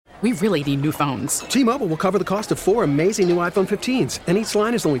We really need new phones. T-Mobile will cover the cost of 4 amazing new iPhone 15s, and each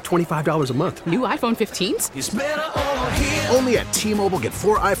line is only $25 a month. New iPhone 15s? It's better over here. Only at T-Mobile, get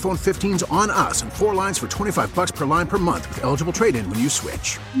 4 iPhone 15s on us and 4 lines for $25 per line per month with eligible trade-in when you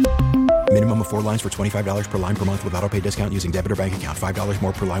switch. Minimum of 4 lines for $25 per line per month with autopay discount using debit or bank account. $5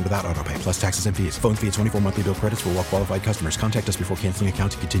 more per line without autopay, plus taxes and fees. Phone fee at 24 monthly bill credits for well-qualified customers. Contact us before canceling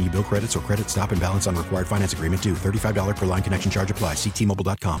account to continue bill credits or credit stop and balance on required finance agreement due. $35 per line connection charge applies. See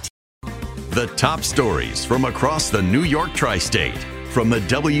T-Mobile.com. The top stories from across the New York tri-state. From the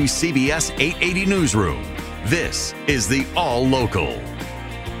WCBS 880 newsroom, this is the All Local.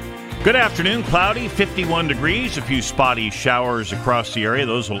 Good afternoon. Cloudy, 51 degrees. A few spotty showers across the area.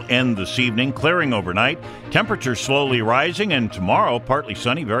 Those will end this evening, clearing overnight. Temperature slowly rising, and tomorrow, partly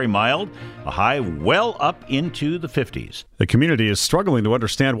sunny, very mild. A high well up into the 50s. The community is struggling to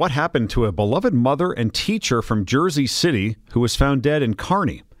understand what happened to a beloved mother and teacher from Jersey City who was found dead in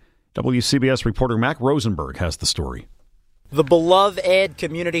Kearney. WCBS reporter Mac Rosenberg has the story. The Beloved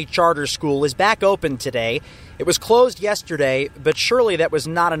Community Charter School is back open today. It was closed yesterday, but surely that was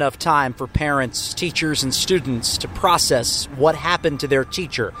not enough time for parents, teachers, and students to process what happened to their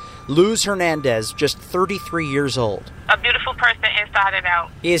teacher. Luz Hernandez, just 33 years old. A beautiful person inside and out.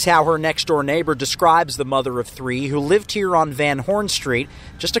 Is how her next-door neighbor describes the mother of 3 who lived here on Van Horn Street,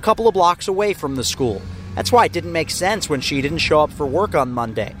 just a couple of blocks away from the school. That's why it didn't make sense when she didn't show up for work on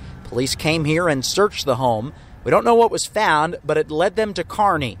Monday. Police came here and searched the home. We don't know what was found, but it led them to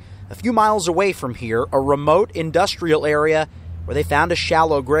Kearney, a few miles away from here, a remote industrial area where they found a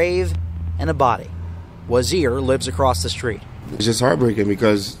shallow grave and a body. Wazir lives across the street. It's just heartbreaking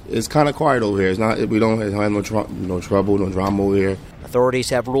because it's kind of quiet over here. It's not. We don't have no trouble, no drama over here. Authorities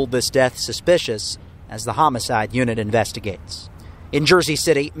have ruled this death suspicious as the homicide unit investigates. In Jersey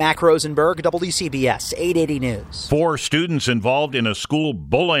City, Mac Rosenberg, WCBS 880 News. 4 students involved in a school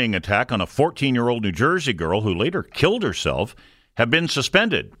bullying attack on a 14-year-old New Jersey girl who later killed herself have been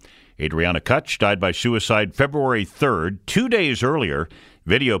suspended. Adriana Kutch died by suicide February 3rd. 2 days earlier,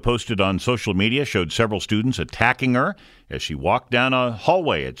 video posted on social media showed several students attacking her as she walked down a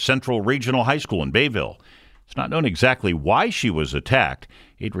hallway at Central Regional High School in Bayville. It's not known exactly why she was attacked.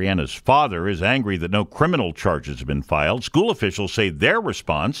 Adriana's father is angry that no criminal charges have been filed. School officials say their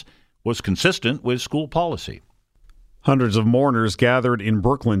response was consistent with school policy. Hundreds of mourners gathered in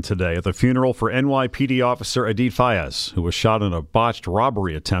Brooklyn today at the funeral for NYPD officer Adid Fayez, who was shot in a botched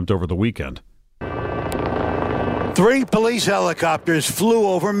robbery attempt over the weekend. 3 police helicopters flew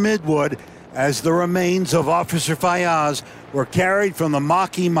over Midwood as the remains of Officer Fayez were carried from the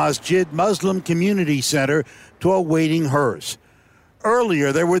Maki Masjid Muslim Community Center to a waiting hearse.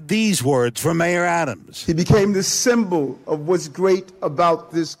 Earlier, there were these words from Mayor Adams. He became the symbol of what's great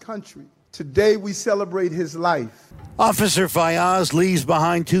about this country. Today, we celebrate his life. Officer Fayez leaves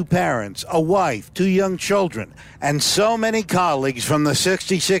behind 2 parents, a wife, 2 young children, and so many colleagues from the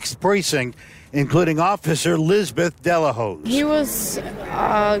 66th Precinct, including Officer Lisbeth Delahose. He was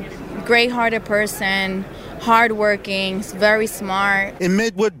a great-hearted person, hardworking, very smart. In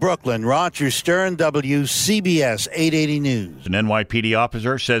Midwood, Brooklyn, Roger Stern, WCBS 880 News. An NYPD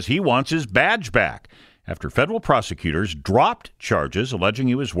officer says he wants his badge back after federal prosecutors dropped charges alleging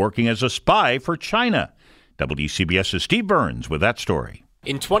he was working as a spy for China. WCBS's Steve Burns with that story.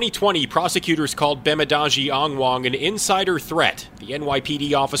 In 2020, prosecutors called Bemidji Angwang an insider threat. The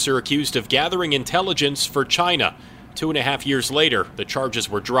NYPD officer accused of gathering intelligence for China. 2.5 years later, the charges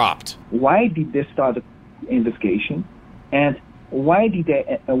were dropped. Why did they start the investigation? And why did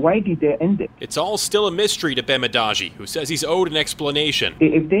they end it? It's all still a mystery to Bemidji, who says he's owed an explanation.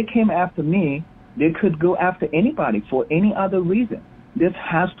 If they came after me, they could go after anybody for any other reason. This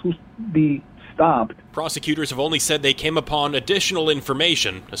has to be stopped. Prosecutors have only said they came upon additional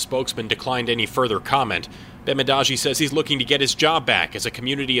information. A spokesman declined any further comment. Bemidji says he's looking to get his job back as a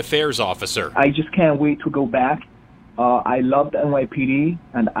community affairs officer. I just can't wait to go back. I love the NYPD,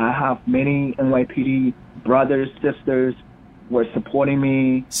 and I have many NYPD brothers, sisters who are supporting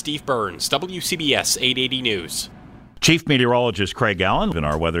me. Steve Burns, WCBS 880 News. Chief Meteorologist Craig Allen in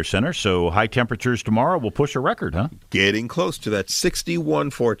our weather center. So high temperatures tomorrow will push a record, huh? Getting close to that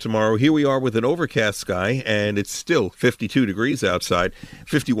 61 for tomorrow. Here we are with an overcast sky, and it's still 52 degrees outside,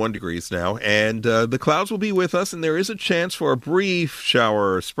 51 degrees now. And the clouds will be with us, and there is a chance for a brief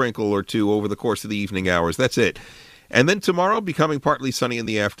shower or sprinkle or 2 over the course of the evening hours. That's it. And then tomorrow, becoming partly sunny in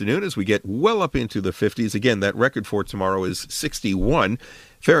the afternoon as we get well up into the 50s. Again, that record for tomorrow is 61.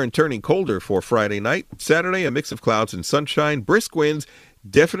 Fair and turning colder for Friday night. Saturday, a mix of clouds and sunshine. Brisk winds,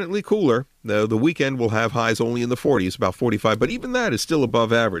 definitely cooler. The weekend will have highs only in the 40s, about 45, but even that is still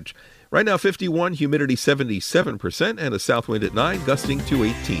above average. Right now, 51, humidity 77%, and a south wind at 9, gusting to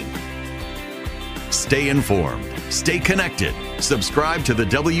 18. Stay informed. Stay connected. Subscribe to the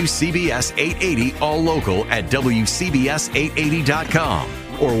WCBS 880 All Local at WCBS880.com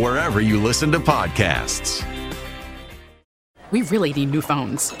or wherever you listen to podcasts. We really need new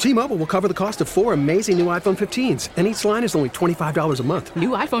phones. T-Mobile will cover the cost of 4 amazing new iPhone 15s, and each line is only $25 a month. New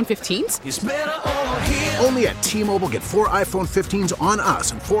iPhone 15s? It's better over here. Only at T-Mobile, get 4 iPhone 15s on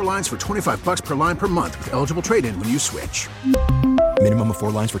us and 4 lines for $25 per line per month with eligible trade-in when you switch. Minimum of 4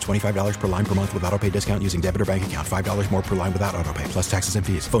 lines for $25 per line per month with autopay discount using debit or bank account. $5 more per line without autopay, plus taxes and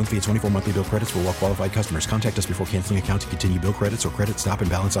fees. Phone fee at 24 monthly bill credits for well-qualified customers. Contact us before canceling account to continue bill credits or credit stop and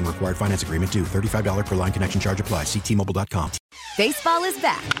balance on required finance agreement due. $35 per line connection charge applies. See T-Mobile.com. Baseball is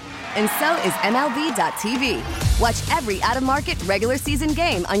back, and so is MLB.tv. Watch every out-of-market regular season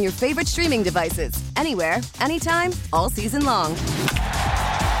game on your favorite streaming devices. Anywhere, anytime, all season long.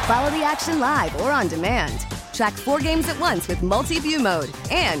 Follow the action live or on demand. Track 4 games at once with multi-view mode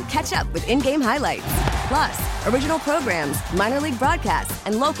and catch up with in-game highlights. Plus, original programs, minor league broadcasts,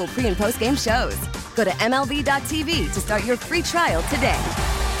 and local pre- and post-game shows. Go to MLB.tv to start your free trial today.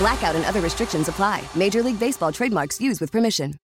 Blackout and other restrictions apply. Major League Baseball trademarks used with permission.